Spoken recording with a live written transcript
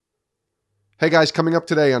Hey guys, coming up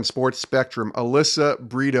today on Sports Spectrum, Alyssa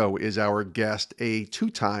Brito is our guest, a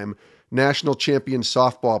two-time national champion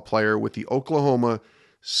softball player with the Oklahoma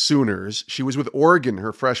Sooners. She was with Oregon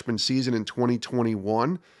her freshman season in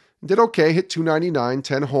 2021. Did okay, hit 299,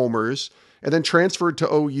 10 homers, and then transferred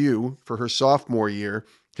to OU for her sophomore year,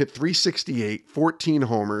 hit 368, 14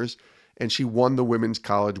 homers, and she won the Women's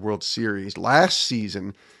College World Series. Last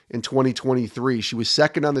season, in 2023, she was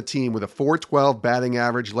second on the team with a 412 batting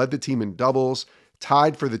average, led the team in doubles,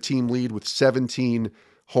 tied for the team lead with 17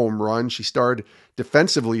 home runs. She starred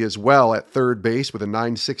defensively as well at third base with a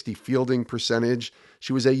 960 fielding percentage.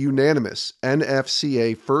 She was a unanimous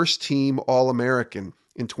NFCA first team All-American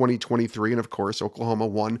in 2023. And of course, Oklahoma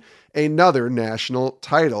won another national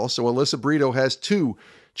title. So Alyssa Brito has two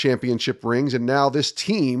championship rings. And now this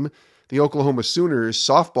team, the Oklahoma Sooners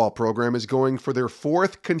softball program, is going for their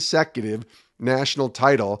fourth consecutive national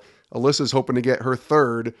title. Alyssa's hoping to get her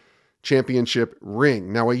third championship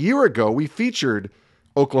ring. Now, a year ago, we featured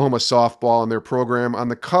Oklahoma softball and their program on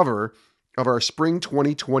the cover of our spring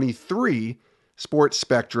 2023 Sports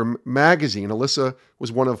Spectrum magazine. Alyssa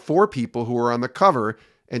was one of four people who were on the cover,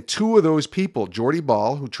 and two of those people, Jordy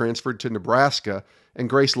Ball, who transferred to Nebraska, and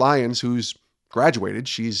Grace Lyons, who's graduated,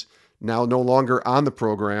 she's now no longer on the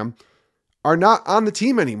program, are not on the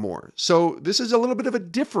team anymore. So this is a little bit of a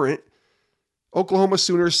different Oklahoma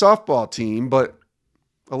Sooners softball team, but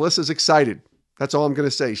Alyssa's excited. That's all I'm going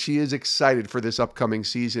to say. She is excited for this upcoming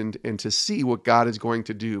season and to see what God is going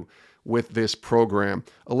to do with this program.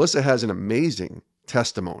 Alyssa has an amazing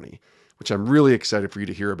testimony, which I'm really excited for you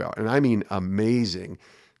to hear about. And I mean amazing.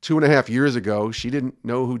 2.5 years ago, she didn't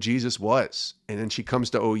know who Jesus was. And then she comes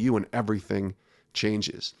to OU and everything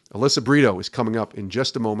changes. Alyssa Brito is coming up in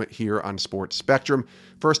just a moment here on Sports Spectrum.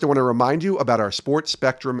 First, I want to remind you about our Sports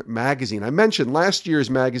Spectrum magazine. I mentioned last year's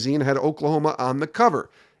magazine had Oklahoma on the cover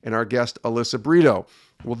and our guest, Alyssa Brito.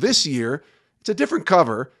 Well, this year, it's a different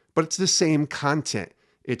cover, but it's the same content.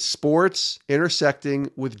 It's sports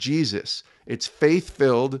intersecting with Jesus. It's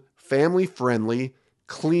faith-filled, family-friendly,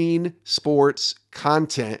 clean sports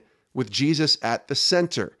content with Jesus at the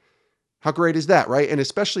center. How great is that, right? And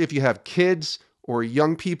especially if you have kids or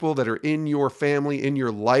young people that are in your family, in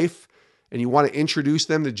your life, and you want to introduce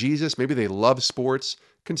them to Jesus, maybe they love sports,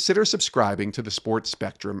 consider subscribing to the Sports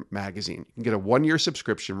Spectrum magazine. You can get a 1-year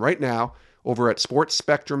subscription right now over at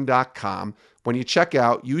sportspectrum.com. When you check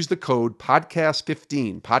out, use the code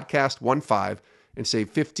podcast15, podcast15, and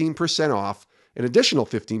save 15% off, an additional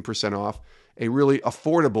 15% off, a really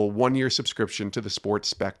affordable 1-year subscription to the Sports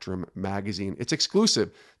Spectrum magazine. It's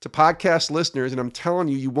exclusive to podcast listeners, and I'm telling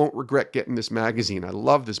you, you won't regret getting this magazine. I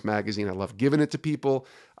love this magazine. I love giving it to people.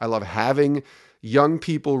 I love having young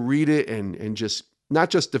people read it and just not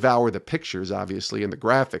just devour the pictures, obviously, and the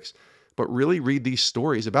graphics, but really read these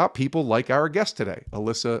stories about people like our guest today,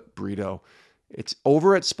 Alyssa Brito. It's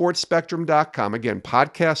over at sportspectrum.com. Again,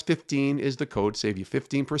 podcast 15 is the code, save you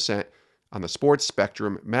 15% on the Sports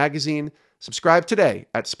Spectrum magazine. Subscribe today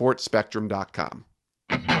at sportspectrum.com.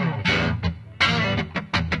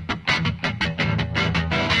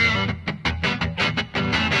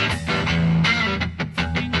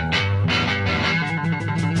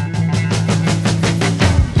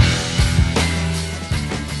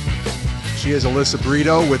 She is Alyssa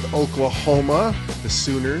Brito with Oklahoma, the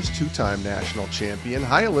Sooners, two-time national champion.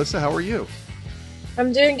 Hi, Alyssa. How are you?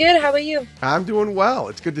 I'm doing good. How about you? I'm doing well.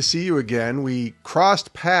 It's good to see you again. We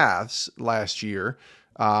crossed paths last year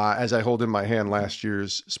as I hold in my hand last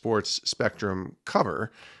year's Sports Spectrum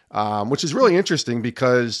cover, which is really interesting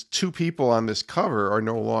because two people on this cover are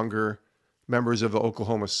no longer members of the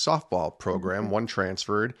Oklahoma softball program. One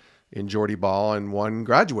transferred in Jordy Ball and one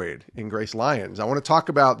graduated in Grace Lyons. I want to talk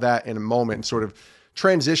about that in a moment, sort of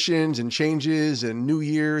transitions and changes and new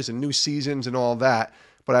years and new seasons and all that.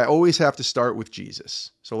 But I always have to start with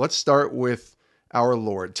Jesus. So let's start with our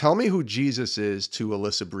Lord. Tell me who Jesus is to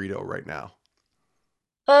Alyssa Brito right now.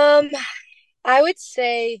 I would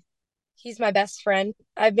say he's my best friend.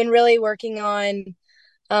 I've been really working on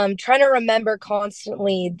trying to remember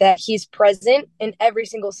constantly that he's present in every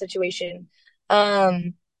single situation.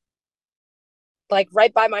 Like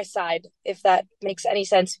right by my side, if that makes any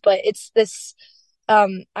sense. But it's this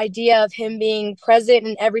idea of him being present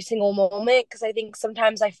in every single moment, because I think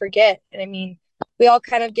sometimes I forget. And I mean, we all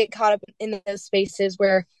kind of get caught up in those spaces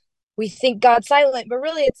where we think God's silent, but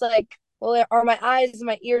really it's like, well, are my eyes and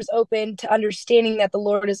my ears open to understanding that the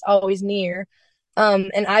Lord is always near?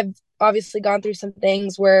 And I've obviously gone through some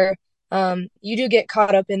things where you do get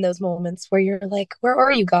caught up in those moments where you're like, where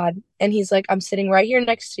are you, God? And he's like, I'm sitting right here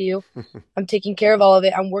next to you. I'm taking care of all of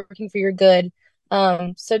it. I'm working for your good.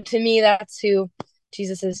 So to me, that's who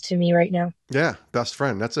Jesus is to me right now. Yeah, best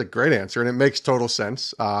friend. That's a great answer. And it makes total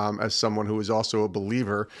sense as someone who is also a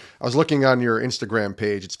believer. I was looking on your Instagram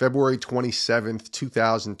page. It's February 27th,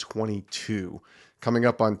 2022, coming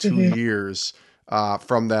up on 2 years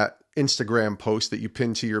from that Instagram post that you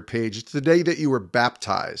pinned to your page. It's the day that you were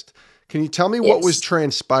baptized. Can you tell me what was Yes.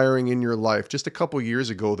 transpiring in your life just a couple years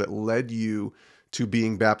ago that led you to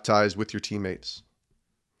being baptized with your teammates?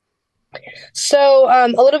 So, a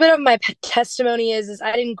little bit of my testimony is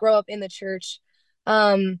I didn't grow up in the church.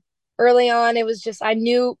 Um, Early on, it was just I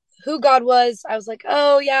knew who God was. I was like,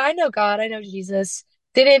 oh yeah, I know God, I know Jesus.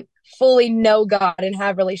 Didn't fully know God and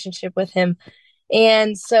have relationship with Him.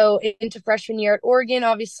 And so into freshman year at Oregon,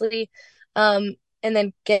 obviously, and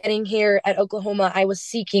then getting here at Oklahoma, I was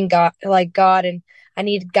seeking God, like God, and I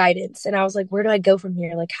needed guidance. And I was like, where do I go from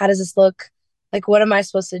here? Like, how does this look? Like, what am I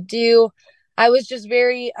supposed to do? I was just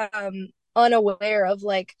very unaware of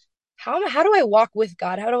like how do I walk with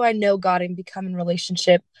God? How do I know God and become in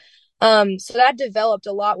relationship? So that developed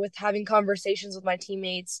a lot with having conversations with my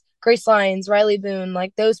teammates, Grace Lyons, Riley Boone,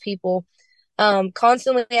 like those people,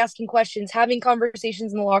 constantly asking questions, having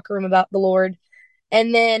conversations in the locker room about the Lord.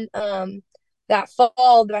 And then that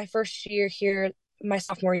fall, my first year here, my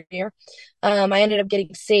sophomore year, I ended up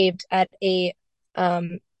getting saved at a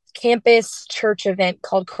campus church event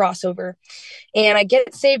called Crossover. And I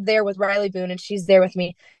get saved there with Riley Boone, and she's there with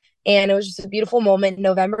me. And it was just a beautiful moment,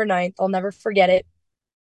 November 9th. I'll never forget it,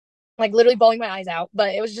 like literally bawling my eyes out.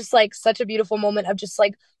 But it was just like such a beautiful moment of just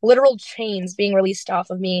like literal chains being released off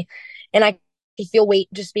of me. And I could feel weight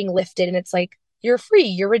just being lifted. And it's like, you're free,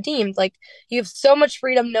 you're redeemed. Like you have so much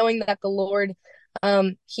freedom knowing that the Lord,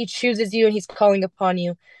 He chooses you and He's calling upon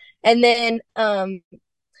you. And then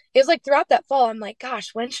it was like throughout that fall, I'm like,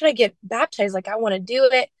 gosh, when should I get baptized? Like I want to do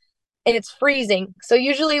it. And it's freezing. So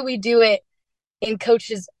usually we do it in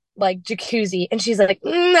coach's like jacuzzi, and she's like,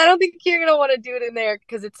 I don't think you're gonna want to do it in there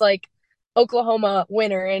because it's like Oklahoma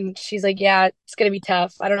winter, and she's like, yeah, it's gonna be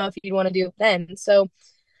tough. I don't know if you'd want to do it then. So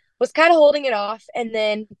was kind of holding it off, and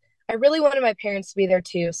then I really wanted my parents to be there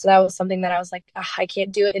too. So that was something that I was like, I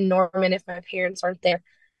can't do it in Norman if my parents aren't there.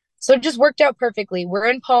 So it just worked out perfectly. We're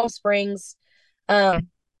in Palm Springs. Um,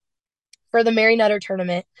 for the Mary Nutter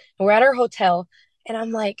tournament. And we're at our hotel. And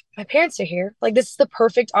I'm like, my parents are here. Like, this is the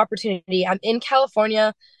perfect opportunity. I'm in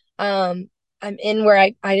California. Um, I'm in where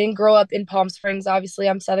I didn't grow up in Palm Springs. Obviously,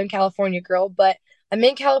 I'm Southern California girl, but I'm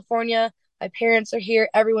in California. My parents are here.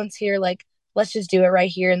 Everyone's here. Like, let's just do it right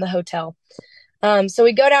here in the hotel. So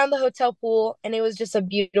we go down the hotel pool, and it was just a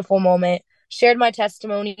beautiful moment. Shared my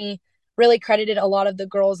testimony, really credited a lot of the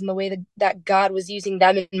girls in the way that God was using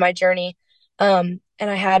them in my journey. And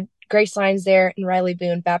I had Grace Lyons there and Riley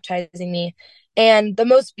Boone baptizing me. And the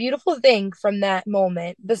most beautiful thing from that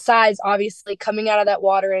moment, besides obviously coming out of that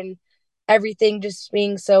water and everything just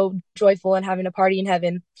being so joyful and having a party in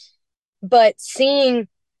heaven, but seeing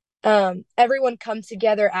everyone come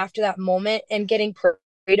together after that moment and getting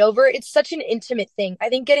prayed over, it's such an intimate thing. I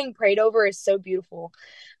think getting prayed over is so beautiful.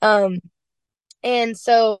 Um, and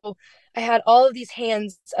so I had all of these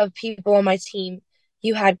hands of people on my team.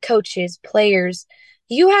 You had coaches, players.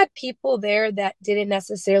 You had people there that didn't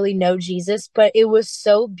necessarily know Jesus, but it was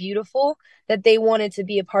so beautiful that they wanted to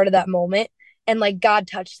be a part of that moment. And like God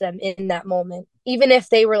touched them in that moment. Even if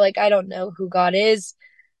they were like, I don't know who God is,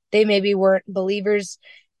 they maybe weren't believers,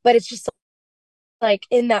 but it's just like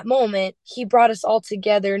in that moment, He brought us all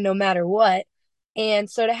together no matter what. And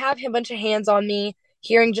so to have a bunch of hands on me,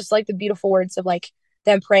 hearing just like the beautiful words of like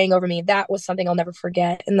them praying over me, that was something I'll never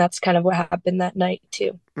forget. And that's kind of what happened that night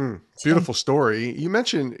too. So, Beautiful story. You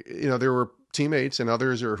mentioned, there were teammates and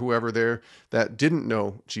others or whoever there that didn't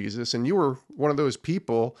know Jesus, and you were one of those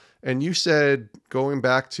people. And you said, going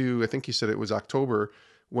back to, I think you said it was October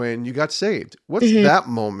when you got saved. What's mhm. that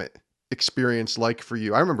moment experience like for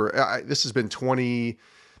you? I remember this has been 20,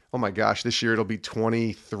 oh my gosh, this year it'll be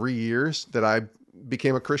 23 years that I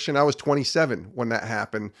became a Christian. I was 27 when that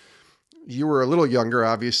happened. You were a little younger,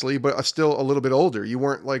 obviously, but still a little bit older. You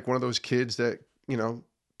weren't like one of those kids that,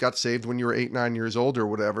 got saved when you were 8, 9 years old or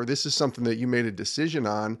whatever. This is something that you made a decision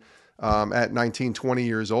on at 19, 20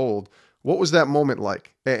 years old. What was that moment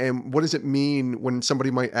like? And what does it mean when somebody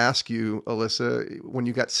might ask you, Alyssa, when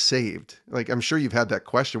you got saved? Like, I'm sure you've had that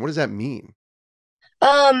question. What does that mean?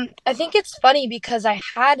 I think it's funny because I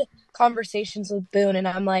had conversations with Boone, and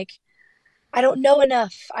I'm like, I don't know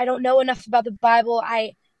enough. I don't know enough about the Bible.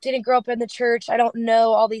 I didn't grow up in the church. I don't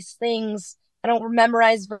know all these things. I don't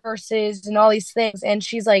memorize verses and all these things. And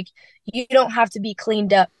she's like, you don't have to be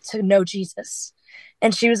cleaned up to know Jesus.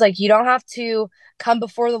 And she was like, you don't have to come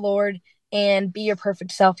before the Lord and be your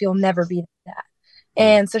perfect self. You'll never be that. Hmm.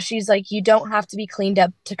 And so she's like, you don't have to be cleaned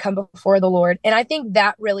up to come before the Lord. And I think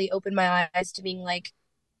that really opened my eyes to being like,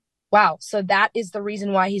 wow, so that is the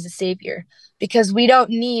reason why he's a savior, because we don't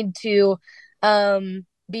need to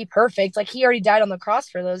be perfect. Like he already died on the cross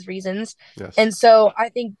for those reasons. Yes. And so I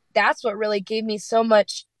think that's what really gave me so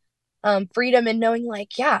much freedom in knowing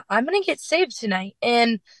like, yeah, I'm going to get saved tonight.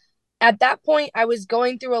 And at that point I was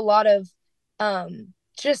going through a lot of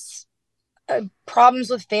just problems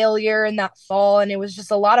with failure and that fall, and it was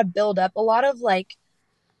just a lot of build up, a lot of like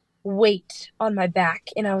weight on my back,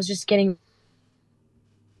 and I was just getting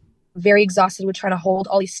very exhausted with trying to hold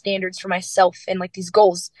all these standards for myself and like these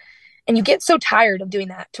goals. And you get so tired of doing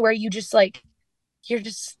that to where you just like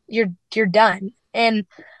you're done. And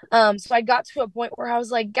so I got to a point where I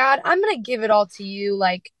was like, God, I'm gonna give it all to you.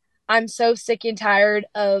 Like I'm so sick and tired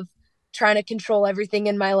of trying to control everything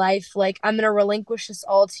in my life. Like I'm gonna relinquish this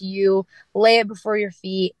all to you, lay it before your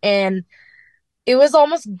feet. And it was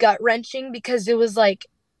almost gut wrenching because it was like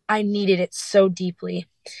I needed it so deeply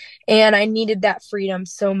and I needed that freedom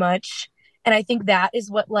so much. And I think that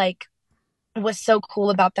is what like was so cool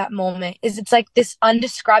about that moment is it's like this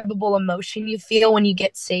undescribable emotion you feel when you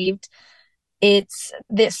get saved. It's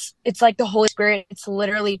like the Holy Spirit, it's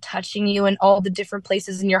literally touching you in all the different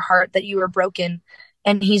places in your heart that you were broken,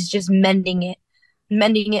 and he's just mending it,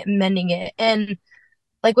 mending it, mending it. And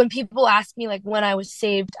like when people ask me like when I was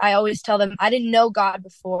saved, I always tell them I didn't know God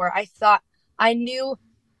before. I thought I knew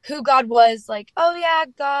who God was, like, oh yeah,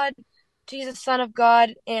 God, Jesus, Son of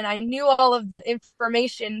God, and I knew all of the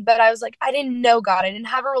information, but I was like, I didn't know God. I didn't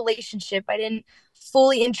have a relationship. I didn't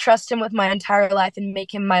fully entrust him with my entire life and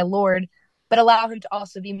make him my Lord, but allow him to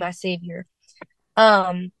also be my savior.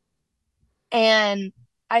 Um and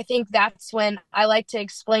I think that's when I like to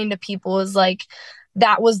explain to people is like,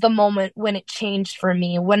 that was the moment when it changed for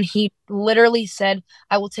me. When he literally said,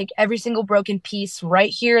 I will take every single broken piece right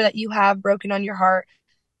here that you have broken on your heart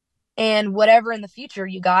and whatever in the future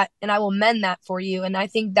you got, and I will mend that for you. And I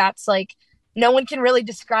think that's like, no one can really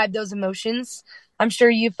describe those emotions. I'm sure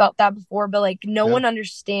you felt that before, but like, no Yeah. one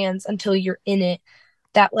understands until you're in it,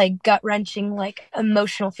 that like gut wrenching, like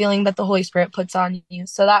emotional feeling that the Holy Spirit puts on you.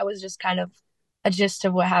 So that was just kind of a gist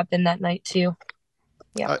of what happened that night too.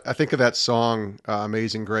 Yeah. I think of that song,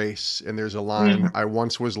 Amazing Grace, and there's a line, Mm. I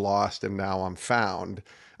once was lost and now I'm found.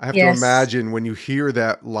 I have to Yes. imagine when you hear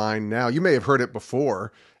that line now, you may have heard it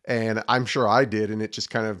before, and I'm sure I did, and it just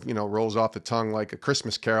kind of, rolls off the tongue like a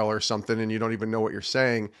Christmas carol or something, and you don't even know what you're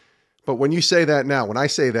saying. But when you say that now, when I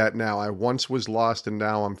say that now, I once was lost and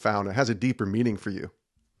now I'm found, it has a deeper meaning for you.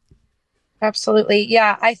 Absolutely.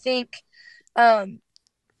 Yeah. I think um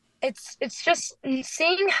it's just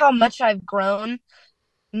seeing how much I've grown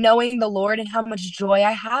knowing the Lord and how much joy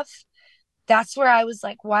I have. That's where I was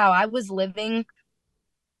like, wow, I was living.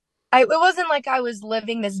 It wasn't like I was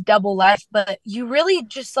living this double life, but you really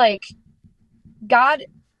just like God,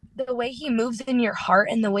 the way He moves in your heart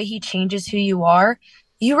and the way He changes who you are,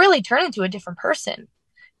 you really turn into a different person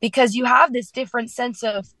because you have this different sense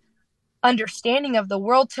of understanding of the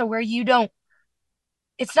world to where you don't,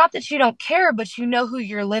 it's not that you don't care, but you know who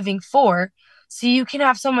you're living for. So you can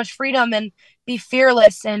have so much freedom and be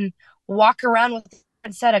fearless and walk around with a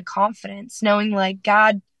different set of confidence, knowing like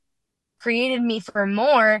God created me for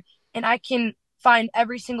more, and I can find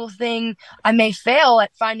every single thing. I may fail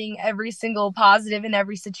at finding every single positive in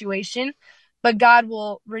every situation, but God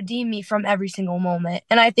will redeem me from every single moment.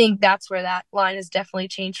 And I think that's where that line has definitely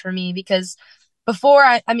changed for me because before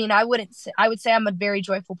I mean, I would say I'm a very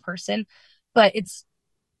joyful person, but it's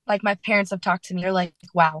like my parents have talked to me, they're like,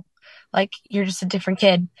 wow, like you're just a different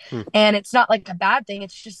kid. Hmm. And it's not like a bad thing.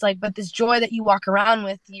 It's just like, but this joy that you walk around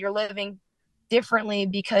with, you're living differently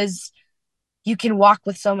because you can walk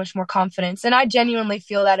with so much more confidence. And I genuinely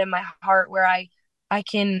feel that in my heart where I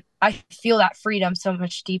feel that freedom so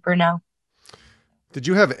much deeper now. Did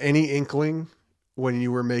you have any inkling when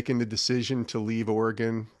you were making the decision to leave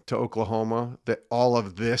Oregon to Oklahoma that all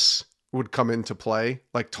of this would come into play?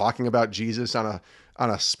 Like talking about Jesus on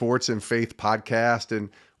a sports and faith podcast and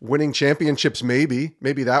winning championships, maybe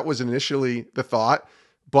that was initially the thought,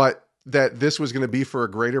 but that this was going to be for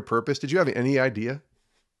a greater purpose. Did you have any idea?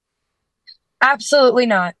 Absolutely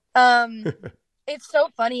not. It's so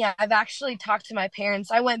funny. I've actually talked to my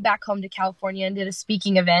parents. I went back home to California and did a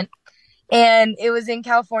speaking event, and it was in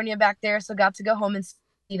California back there, so got to go home and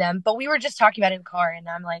see them. But we were just talking about it in the car, and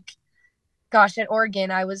I'm like, gosh, at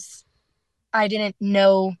Oregon, I didn't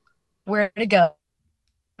know where to go,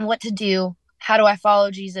 what to do. How do I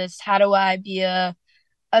follow Jesus? How do I be a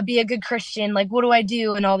good Christian? Like, what do I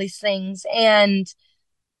do? And all these things. And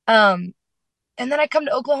um, And then I come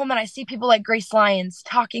to Oklahoma and I see people like Grace Lyons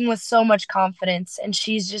talking with so much confidence. And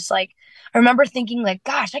she's just like, I remember thinking, like,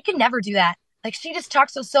 gosh, I could never do that. Like, she just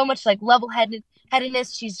talks with so much like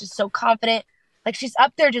headedness. She's just so confident. Like, she's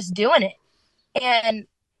up there just doing it. And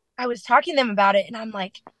I was talking to them about it. And I'm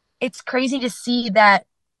like, it's crazy to see that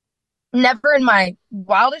never in my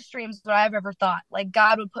wildest dreams would I have ever thought like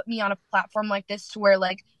God would put me on a platform like this to where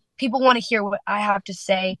like people want to hear what I have to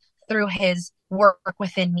say through his work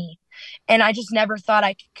within me. And I just never thought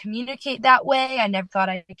I could communicate that way. I never thought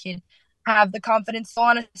I could have the confidence to go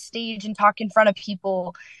on a stage and talk in front of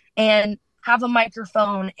people and have a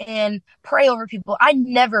microphone and pray over people. I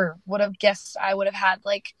never would have guessed I would have had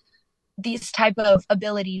like these type of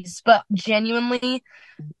abilities, but genuinely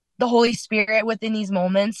the Holy Spirit within these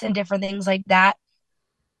moments and different things like that,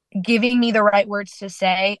 giving me the right words to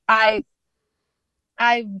say. I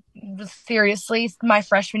seriously, my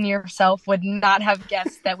freshman year self would not have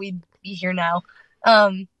guessed that we'd be here now.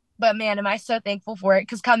 But man, am I so thankful for it?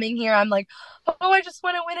 Because coming here, I'm like, oh, I just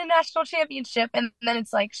want to win a national championship, and then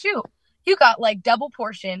it's like, shoot, you got like double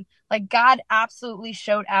portion. Like God absolutely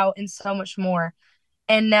showed out and so much more,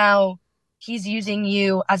 and now He's using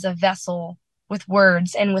you as a vessel with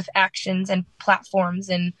words and with actions and platforms.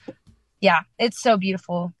 And yeah, it's so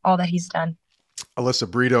beautiful, all that He's done. Alyssa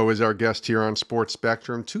Brito is our guest here on Sports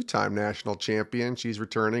Spectrum, two-time national champion. She's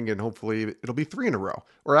returning, and hopefully it'll be three in a row,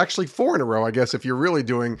 or actually four in a row, I guess, if you're really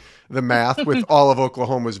doing the math with all of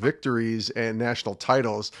Oklahoma's victories and national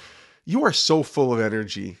titles. You are so full of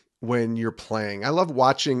energy when you're playing. I love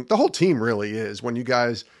watching. The whole team really is. When you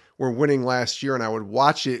guys were winning last year and I would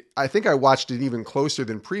watch it, I think I watched it even closer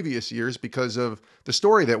than previous years because of the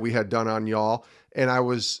story that we had done on y'all. And I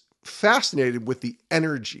was fascinated with the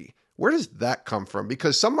energy. Where does that come from?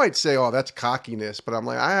 Because some might say, oh, that's cockiness. But I'm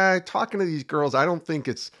like, talking to these girls, I don't think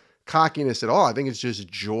it's cockiness at all. I think it's just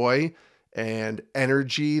joy and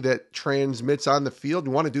energy that transmits on the field.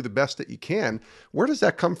 You want to do the best that you can. Where does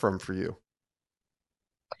that come from for you?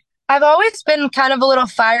 I've always been kind of a little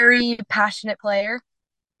fiery, passionate player.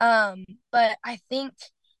 But I think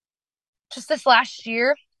just this last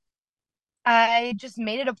year, I just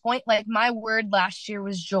made it a point. Like my word last year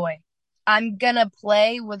was joy. I'm gonna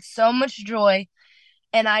play with so much joy,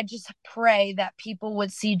 and I just pray that people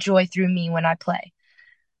would see joy through me when I play.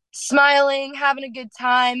 Smiling, having a good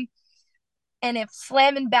time. And if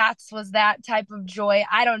slamming bats was that type of joy,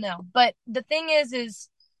 I don't know. But the thing is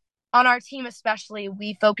on our team especially,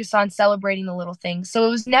 we focus on celebrating the little things. So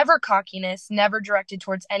it was never cockiness, never directed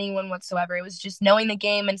towards anyone whatsoever. It was just knowing the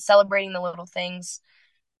game and celebrating the little things.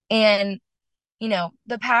 And,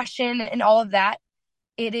 the passion and all of that,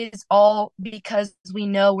 it is all because we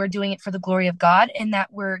know we're doing it for the glory of God and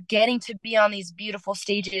that we're getting to be on these beautiful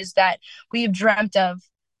stages that we've dreamt of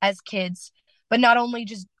as kids. But not only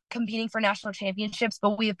just competing for national championships,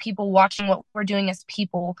 but we have people watching what we're doing as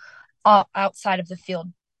people outside of the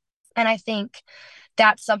field. And I think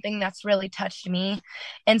that's something that's really touched me.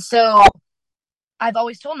 And so I've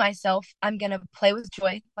always told myself I'm going to play with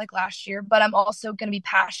joy like last year, but I'm also going to be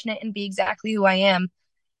passionate and be exactly who I am.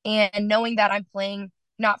 And knowing that I'm playing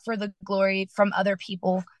not for the glory from other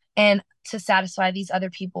people and to satisfy these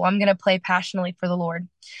other people, I'm going to play passionately for the Lord.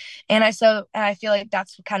 And I feel like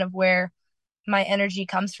that's kind of where my energy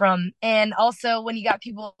comes from. And also when you got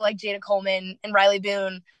people like Jada Coleman and Riley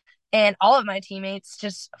Boone and all of my teammates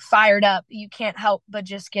just fired up, you can't help but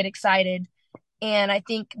just get excited. And I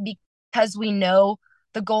think because we know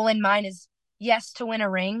the goal in mind is, yes, to win a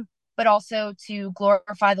ring, but also to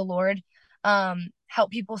glorify the Lord, help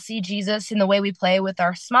people see Jesus in the way we play with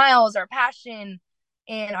our smiles, our passion,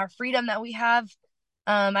 and our freedom that we have.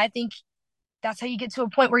 I think that's how you get to a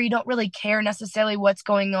point where you don't really care necessarily what's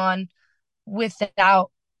going on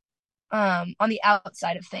without on the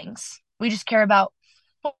outside of things. We just care about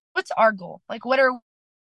what's our goal, like what are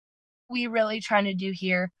we really trying to do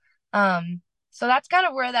here. So that's kind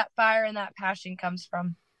of where that fire and that passion comes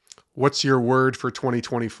from. What's your word for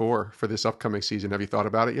 2024 for this upcoming season? Have you thought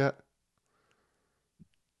about it yet?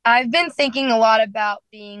 I've been thinking a lot about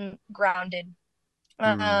being grounded.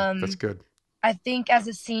 That's um good. I think as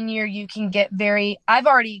a senior, you can get I've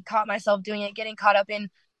already caught myself doing it, getting caught up in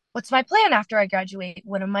what's my plan after I graduate?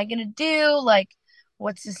 What am I going to do? Like,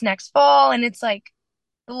 what's this next fall? And it's like,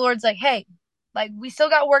 the Lord's like, hey, like, we still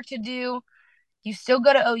got work to do. You still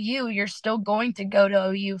go to OU. You're still going to go to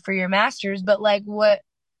OU for your master's. But like, what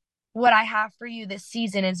I have for you this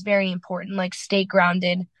season is very important. Like, stay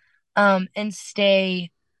grounded, and stay,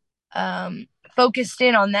 focused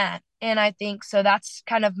in on that. And I think so that's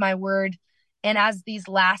kind of my word. And as these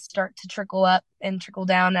last start to trickle up and trickle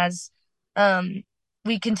down as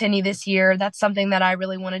we continue this year. That's something that I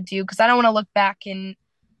really want to do because I don't want to look back and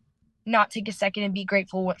not take a second and be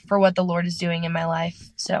grateful for what the Lord is doing in my life.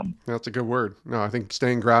 So, That's a good word. No, I think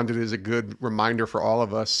staying grounded is a good reminder for all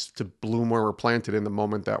of us to bloom where we're planted in the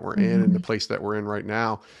moment that we're in and the mm-hmm. place that we're in right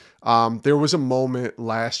now. There was a moment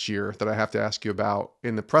last year that I have to ask you about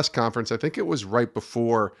in the press conference. I think it was right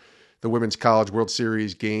before the Women's College World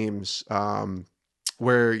Series games,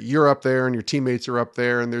 where you're up there and your teammates are up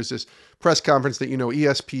there, and there's this press conference that,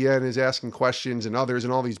 ESPN is asking questions and others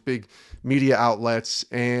and all these big media outlets.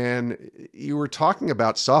 And you were talking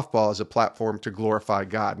about softball as a platform to glorify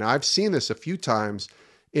God. Now, I've seen this a few times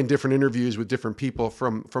in different interviews with different people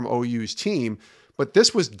from OU's team, but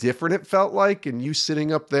this was different, it felt like. And you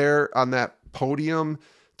sitting up there on that podium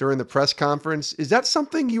during the press conference, is that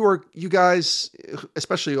something you guys,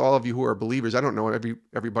 especially all of you who are believers? I don't know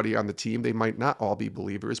everybody on the team, they might not all be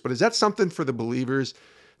believers, but is that something for the believers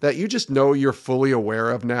that you just know you're fully aware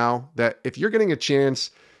of now, that if you're getting a chance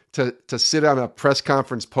to sit on a press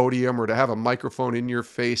conference podium or to have a microphone in your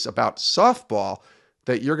face about softball,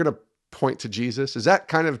 that you're going to point to Jesus? Is that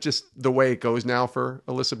kind of just the way it goes now for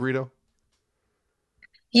Alyssa Brito?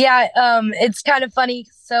 Yeah, it's kind of funny.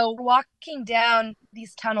 So we're walking down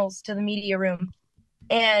these tunnels to the media room,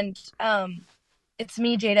 and it's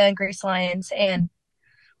me, Jada, and Grace Lyons, and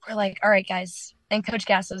we're like, all right, guys. And Coach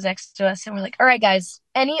Gass was next to us, and we're like, all right, guys,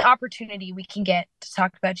 any opportunity we can get to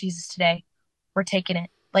talk about Jesus today, we're taking it.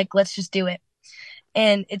 Like, let's just do it.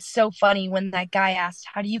 And it's so funny when that guy asked,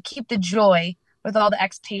 how do you keep the joy with all the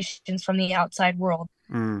expectations from the outside world?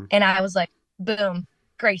 Mm, And I was like, boom,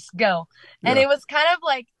 Grace, go. And yeah, it was kind of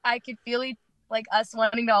like I could feel like us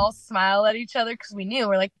wanting to all smile at each other because we knew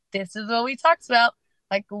we're like, this is what we talked about.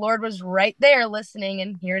 Like the Lord was right there listening,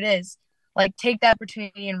 and here it is. Like, take that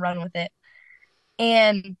opportunity and run with it.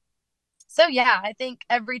 And so, yeah, I think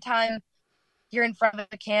every time you're in front of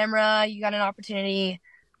a camera, you got an opportunity,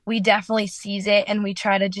 we definitely seize it and we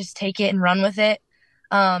try to just take it and run with it.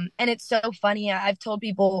 And it's so funny. I've told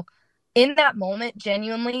people in that moment,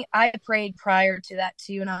 genuinely, I prayed prior to that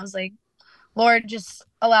too. And I was like, Lord, just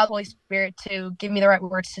allow the Holy Spirit to give me the right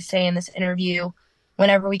words to say in this interview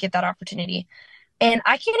whenever we get that opportunity. And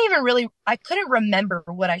I couldn't remember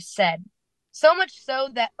what I said. So much so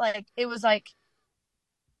that it was like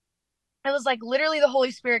literally the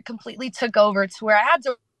Holy Spirit completely took over to where I had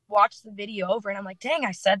to watch the video over and I'm like, dang,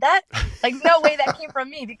 I said that? Like, no way that came from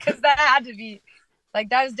me because that had to be like,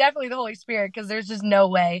 that was definitely the Holy Spirit because there's just no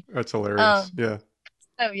way. that's hilarious. Um, Yeah.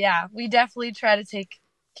 so yeah, we definitely try to take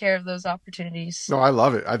care of those opportunities. No, I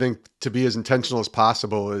love it. I think to be as intentional as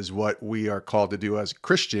possible is what we are called to do as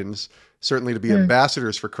Christians. Certainly to be Mm.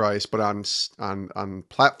 ambassadors for Christ, but on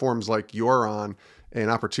platforms like you're on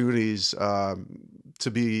and opportunities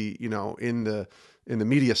to be, in the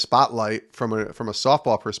media spotlight from a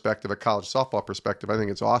softball perspective, a college softball perspective. I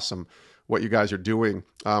think it's awesome what you guys are doing.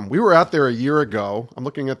 We were out there a year ago. I'm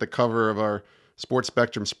looking at the cover of our Sports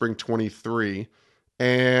Spectrum Spring 23,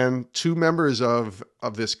 and two members of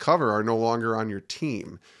this cover are no longer on your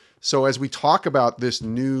team. So as we talk about this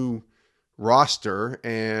new roster,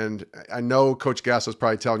 and I know Coach Gasso's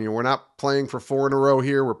probably telling you we're not playing for four in a row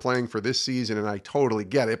here, we're playing for this season, and I totally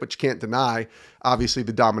get it, but you can't deny obviously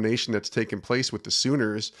the domination that's taken place with the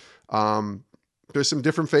Sooners. There's some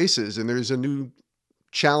different faces, and there's a new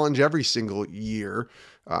challenge every single year.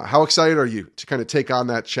 How excited are you to kind of take on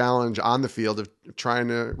that challenge on the field of trying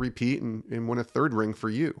to repeat and win a third ring for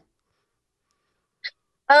you?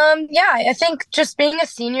 Yeah, I think just being a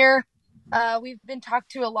senior, we've been talked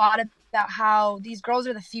to a lot about how these girls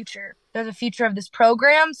are the future. They're the future of this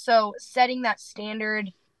program. So setting that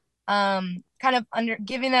standard, kind of under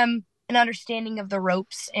giving them an understanding of the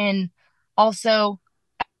ropes and also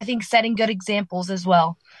I think setting good examples as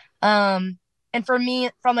well. Um, and for me,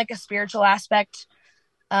 from like a spiritual aspect,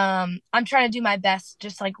 I'm trying to do my best,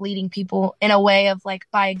 just like leading people in a way of like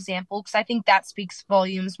by example, because I think that speaks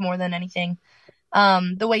volumes more than anything.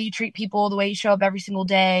 The way you treat people, the way you show up every single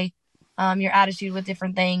day, your attitude with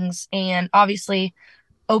different things, and obviously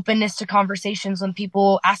openness to conversations when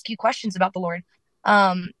people ask you questions about the Lord.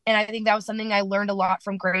 And I think that was something I learned a lot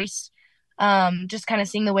from Grace. Just kind of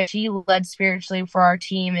seeing the way she led spiritually for our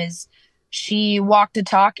team is she walked the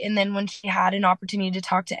talk. And then when she had an opportunity to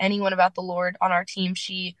talk to anyone about the Lord on our team,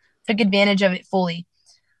 she took advantage of it fully.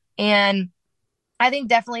 And I think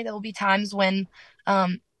definitely there will be times when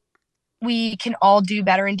um, we can all do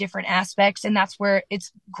better in different aspects. And that's where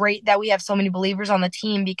it's great that we have so many believers on the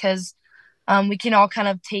team because we can all kind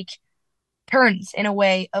of take turns in a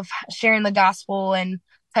way of sharing the gospel and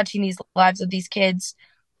touching these lives of these kids.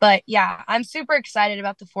 But yeah, I'm super excited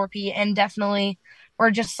about the 4P, and definitely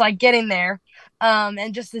we're just like getting there,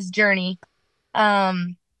 and just this journey.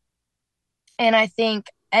 Um, and I think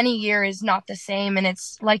any year is not the same. And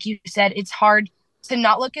it's like you said, it's hard to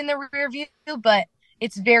not look in the rear view, but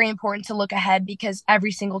it's very important to look ahead because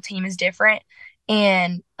every single team is different.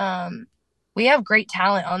 And we have great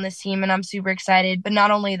talent on this team, and I'm super excited. But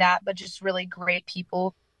not only that, but just really great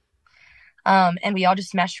people. And we all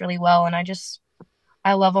just mesh really well. And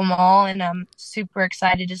I love them all. And I'm super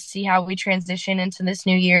excited to see how we transition into this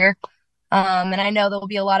new year. And I know there'll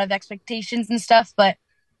be a lot of expectations and stuff, but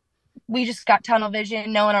we just got tunnel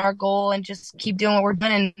vision, knowing our goal, and just keep doing what we're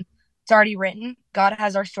doing. And it's already written. God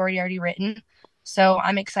has our story already written. So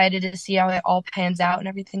I'm excited to see how it all pans out and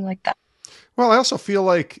everything like that. Well, I also feel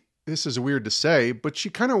like this is weird to say, but she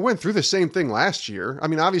kind of went through the same thing last year. I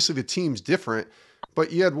mean, obviously the team's different,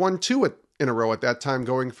 but you had won two in a row at that time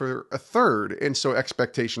going for a third. And so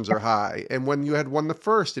expectations are high. And when you had won the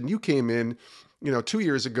first and you came in, 2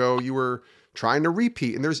 years ago, you were trying to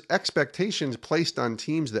repeat, and there's expectations placed on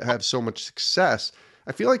teams that have so much success.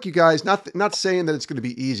 I feel like you guys, not saying that it's going to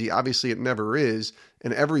be easy. Obviously, it never is,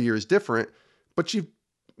 and every year is different. But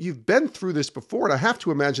you've been through this before, and I have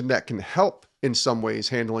to imagine that can help in some ways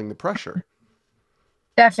handling the pressure.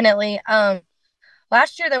 Definitely.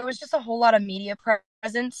 Last year there was just a whole lot of media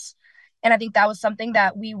presence, and I think that was something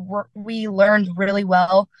that we learned really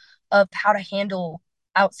well of how to handle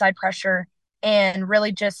outside pressure and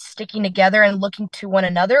really just sticking together and looking to one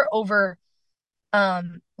another over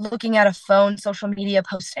looking at a phone, social media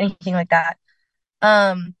post, anything like that.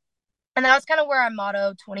 Um, and that was kind of where our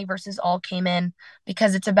motto 20 versus all came in,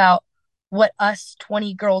 because it's about what us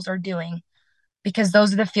 20 girls are doing, because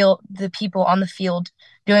those are the people on the field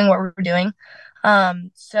doing what we're doing.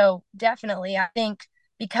 So definitely, I think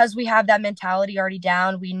because we have that mentality already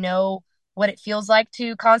down, we know what it feels like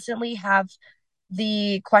to constantly have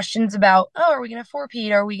the questions about, oh, are we going to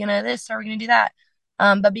four-peat? Are we going to this? Are we going to do that?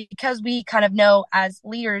 But because we kind of know as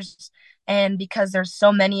leaders, and because there's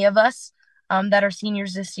so many of us that are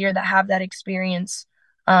seniors this year that have that experience,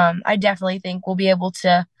 I definitely think we'll be able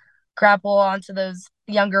to grapple onto those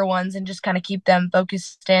younger ones and just kind of keep them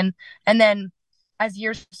focused in. And then as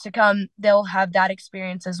years to come, they'll have that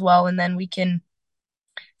experience as well. And then we can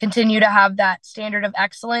continue to have that standard of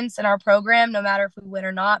excellence in our program, no matter if we win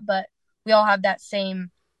or not. But we all have that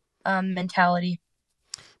same mentality.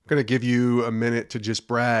 I'm going to give you a minute to just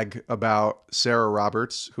brag about Sarah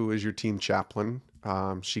Roberts, who is your team chaplain.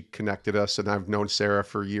 She connected us, and I've known Sarah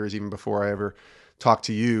for years, even before I ever talked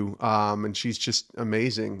to you. And she's just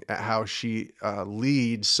amazing at how she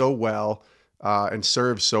leads so well and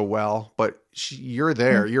serves so well. But you're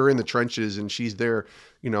there, you're in the trenches, and she's there,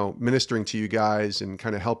 ministering to you guys and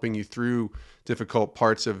kind of helping you through difficult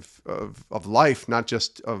parts of life, not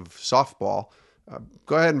just of softball.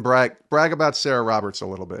 Go ahead and brag about Sarah Roberts a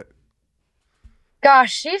little bit.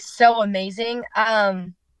 Gosh, she's so amazing.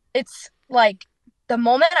 It's like the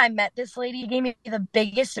moment I met this lady, gave me the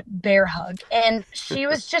biggest bear hug, and she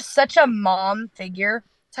was just such a mom figure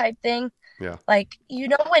type thing. Yeah. Like,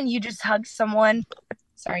 when you just hug someone,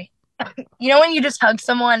 sorry, when you just hug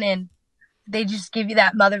someone and they just give you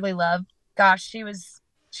that motherly love. Gosh, she was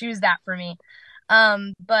that for me.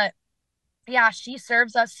 But yeah, she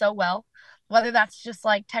serves us so well. Whether that's just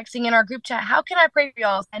like texting in our group chat, how can I pray for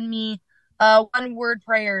y'all? Send me one word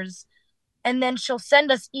prayers. And then she'll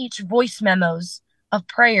send us each voice memos of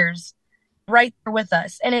prayers right there with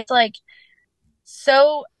us. And it's like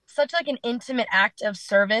such like an intimate act of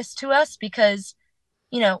service to us, because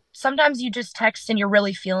sometimes you just text and you're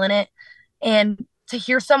really feeling it. And to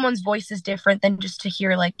hear someone's voice is different than just to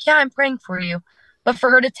hear, like, yeah, I'm praying for you. But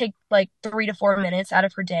for her to take like 3 to 4 minutes out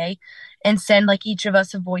of her day and send like each of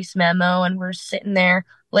us a voice memo, and we're sitting there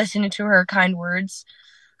listening to her kind words,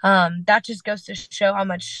 that just goes to show how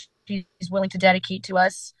much she's willing to dedicate to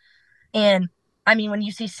us. And I mean, when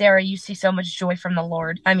you see Sarah, you see so much joy from the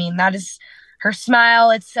Lord. I mean, that is her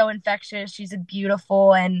smile. It's so infectious. She's a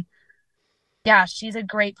beautiful, and yeah, she's a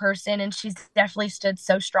great person, and she's definitely stood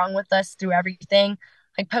so strong with us through everything.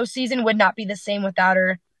 Like, postseason would not be the same without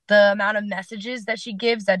her. The amount of messages that she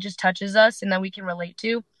gives that just touches us and that we can relate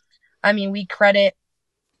to. I mean, we credit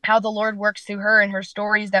how the Lord works through her and her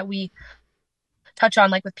stories that we touch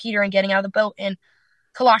on, like with Peter and getting out of the boat, and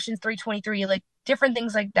Colossians 3:23, like different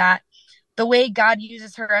things like that. The way God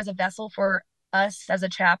uses her as a vessel for us as a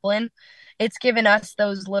chaplain, it's given us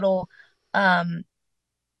um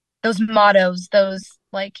those mottos, those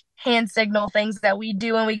like hand signal things that we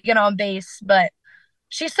do when we get on base. But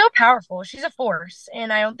she's so powerful. She's a force.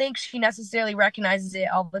 And I don't think she necessarily recognizes it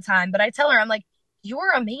all the time. But I tell her, I'm like,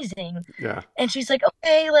 you're amazing. Yeah. And she's like,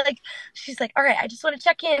 okay, like, she's like, all right, I just want to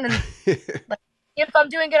check in. And like, if I'm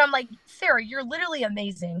doing good, I'm like, Sarah, you're literally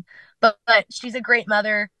amazing. But she's a great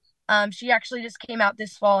mother. She actually just came out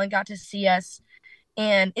this fall and got to see us.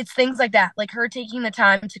 And it's things like that, like her taking the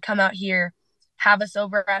time to come out here, have us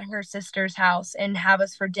over at her sister's house and have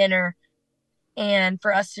us for dinner and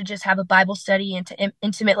for us to just have a Bible study and to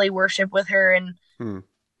intimately worship with her. And Hmm.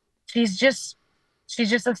 she's just she's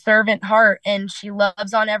just a servant heart and she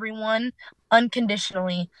loves on everyone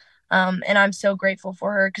unconditionally. And I'm so grateful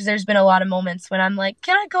for her because there's been a lot of moments when I'm like,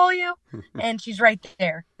 can I call you? And she's right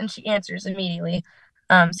there and she answers immediately.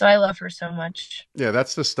 So I love her so much. Yeah,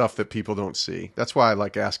 that's the stuff that people don't see. That's why I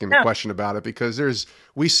like asking the Yeah. question about it, because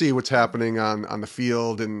we see what's happening on the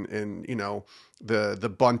field, and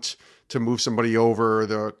the bunt to move somebody over,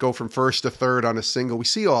 the go from first to third on a single. We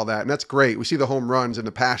see all that, and that's great. We see the home runs and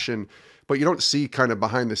the passion, but you don't see kind of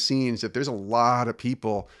behind the scenes that there's a lot of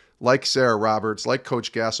people like Sarah Roberts, like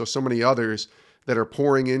Coach Gasso, so many others that are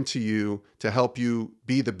pouring into you to help you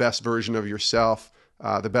be the best version of yourself,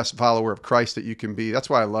 the best follower of Christ that you can be. That's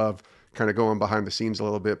why I love kind of going behind the scenes a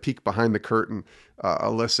little bit, peek behind the curtain,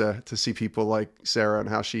 Alyssa, to see people like Sarah and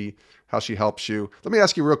how she helps you. Let me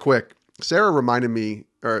ask you real quick. Sarah reminded me,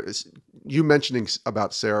 or you mentioning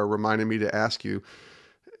about Sarah reminded me to ask you,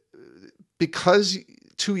 because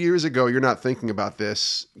 2 years ago you're not thinking about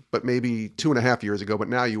this, but maybe 2.5 years ago, but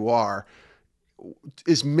now you are.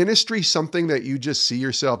 Is ministry something that you just see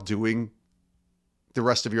yourself doing the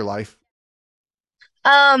rest of your life?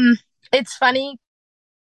 Um, it's funny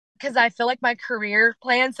because I feel like my career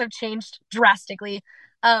plans have changed drastically.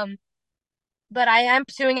 Um, but I am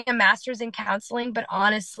pursuing a master's in counseling. But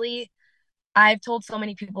honestly, I've told so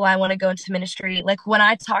many people I want to go into ministry. Like when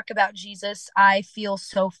I talk about Jesus, I feel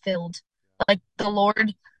so filled. Like the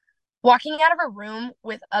Lord, walking out of a room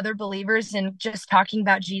with other believers and just talking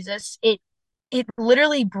about Jesus, it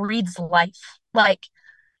literally breathes life. Like,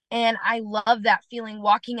 and I love that feeling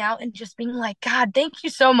walking out and just being like, God, thank you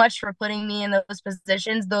so much for putting me in those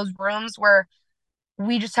positions, those rooms where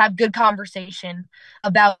we just have good conversation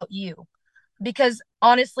about you. Because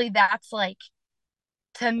honestly, that's like,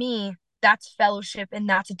 to me, that's fellowship and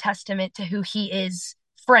that's a testament to who he is,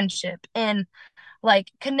 friendship and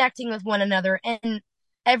like connecting with one another. And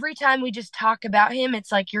every time we just talk about him,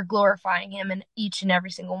 it's like you're glorifying him in each and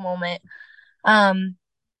every single moment. Um,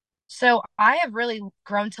 so I have really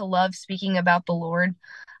grown to love speaking about the Lord.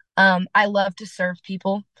 I love to serve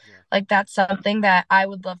people. Yeah. Like that's something that I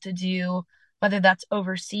would love to do, whether that's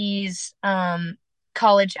overseas,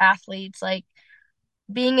 college athletes, like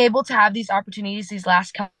being able to have these opportunities these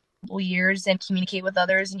last couple years and communicate with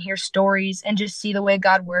others and hear stories and just see the way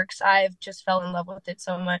God works. I've just fell in love with it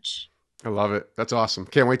so much. I love it. That's awesome.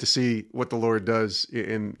 Can't wait to see what the Lord does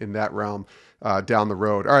in that realm down the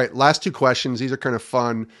road. All right, last two questions. These are kind of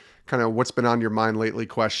fun, kind of what's been on your mind lately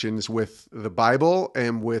questions with the Bible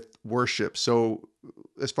and with worship. So,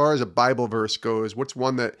 as far as a Bible verse goes, what's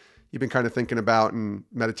one that you've been kind of thinking about and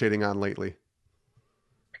meditating on lately?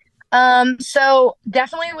 So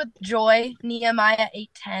definitely with joy, Nehemiah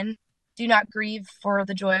 8:10. Do not grieve, for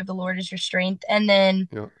the joy of the Lord is your strength. And then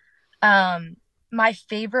Yeah. um my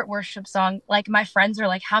favorite worship song, like my friends are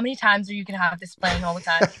like, how many times are you gonna have this playing all the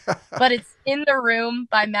time? But it's In the Room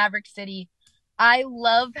by Maverick City. I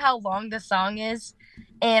love how long the song is,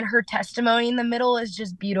 and her testimony in the middle is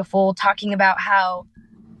just beautiful, talking about how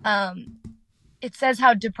um it says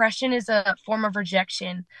how depression is a form of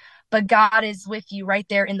rejection, but God is with you right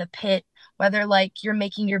there in the pit, whether like you're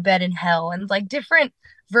making your bed in hell, and like different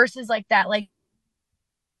verses like that, like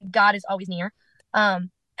God is always near.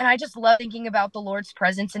 And I just love thinking about the Lord's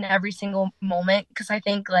presence in every single moment because I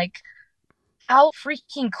think like how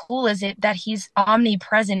freaking cool is it that he's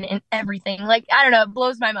omnipresent in everything? Like I don't know, it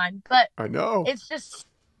blows my mind. But I know. it's just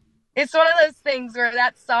it's one of those things where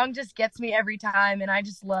that song just gets me every time and I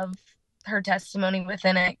just love her testimony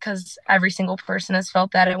within it because every single person has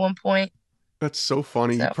felt that at one point. That's so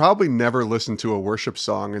funny. You So probably never listened to a worship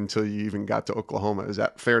song until you even got to Oklahoma. Is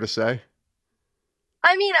that fair to say?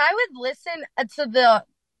 I mean, I would listen to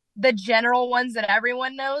the general ones that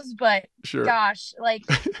everyone knows, but Sure. gosh, like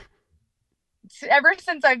ever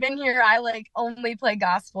since I've been here, I like only play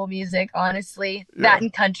gospel music, honestly. That Yeah.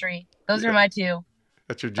 and country. Those are Yeah. my two.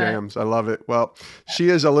 That's your jams. I love it. Well, she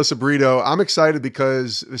is Alyssa Brito. I'm excited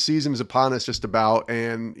because the season is upon us just about,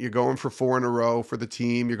 and you're going for 4 in a row for the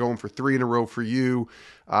team. You're going for 3 in a row for you.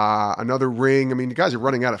 Another ring. I mean, you guys are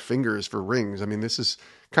running out of fingers for rings. I mean, this is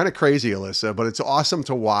kind of crazy, Alyssa, but it's awesome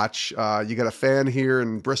to watch. You got a fan here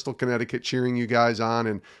in Bristol, Connecticut cheering you guys on,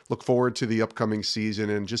 and look forward to the upcoming season,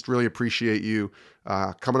 and just really appreciate you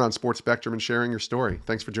coming on Sports Spectrum and sharing your story.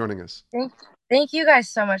 Thanks for joining us. Thank you guys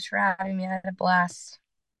so much for having me. I had a blast.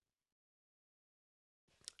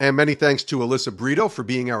 And many thanks to Alyssa Brito for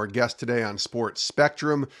being our guest today on Sports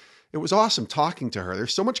Spectrum. It was awesome talking to her.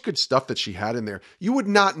 There's so much good stuff that she had in there. You would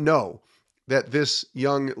not know that this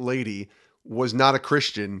young lady was not a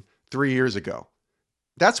Christian 3 years ago.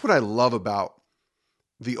 That's what I love about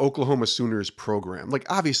the Oklahoma Sooners program. Like,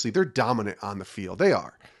 obviously, they're dominant on the field. They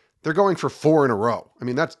are. They're going for 4 in a row. I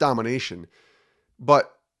mean, that's domination.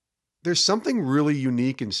 But there's something really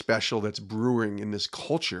unique and special that's brewing in this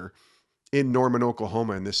culture in Norman,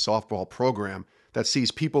 Oklahoma, in this softball program that sees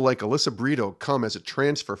people like Alyssa Brito come as a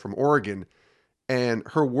transfer from Oregon, and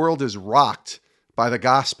her world is rocked by the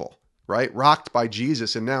gospel, right? Rocked by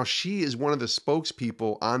Jesus. And now she is one of the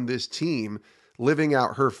spokespeople on this team living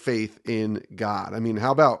out her faith in God. I mean,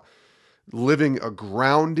 how about living a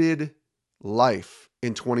grounded life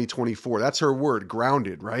in 2024? That's her word,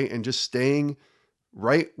 grounded, right? And just staying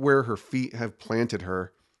right where her feet have planted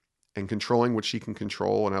her and controlling what she can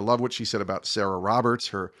control. And I love what she said about Sarah Roberts,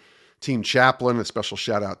 her team chaplain. A special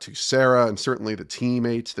shout out to Sarah, and certainly the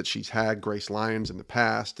teammates that she's had, Grace Lyons in the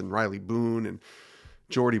past, and Riley Boone and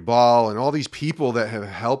Jordy Ball, and all these people that have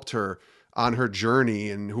helped her on her journey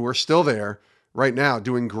and who are still there right now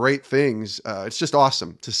doing great things. It's just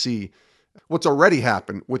awesome to see what's already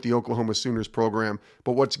happened with the Oklahoma Sooners program,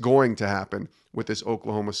 but what's going to happen with this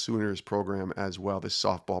Oklahoma Sooners program as well, this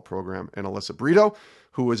softball program. And Alyssa Brito,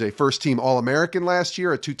 who was a first-team All-American last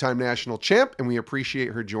year, a 2-time national champ, and we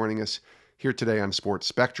appreciate her joining us here today on Sports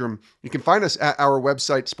Spectrum. You can find us at our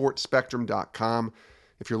website, sportspectrum.com.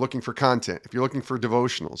 If you're looking for content, if you're looking for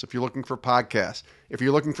devotionals, if you're looking for podcasts, if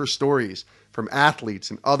you're looking for stories from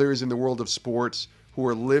athletes and others in the world of sports who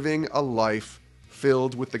are living a life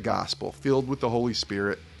filled with the gospel, filled with the Holy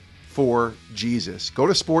Spirit for Jesus, go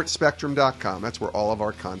to sportspectrum.com. That's where all of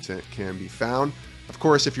our content can be found. Of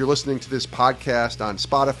course, if you're listening to this podcast on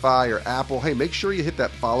Spotify or Apple, hey, make sure you hit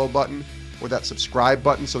that follow button or that subscribe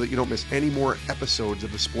button so that you don't miss any more episodes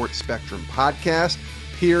of the Sports Spectrum podcast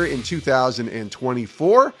here in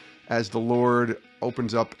 2024 as the Lord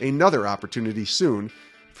opens up another opportunity soon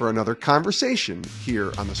for another conversation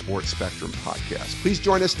here on the Sports Spectrum podcast. Please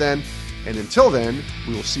join us then. And until then,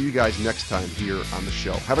 we will see you guys next time here on the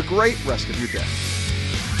show. Have a great rest of your day.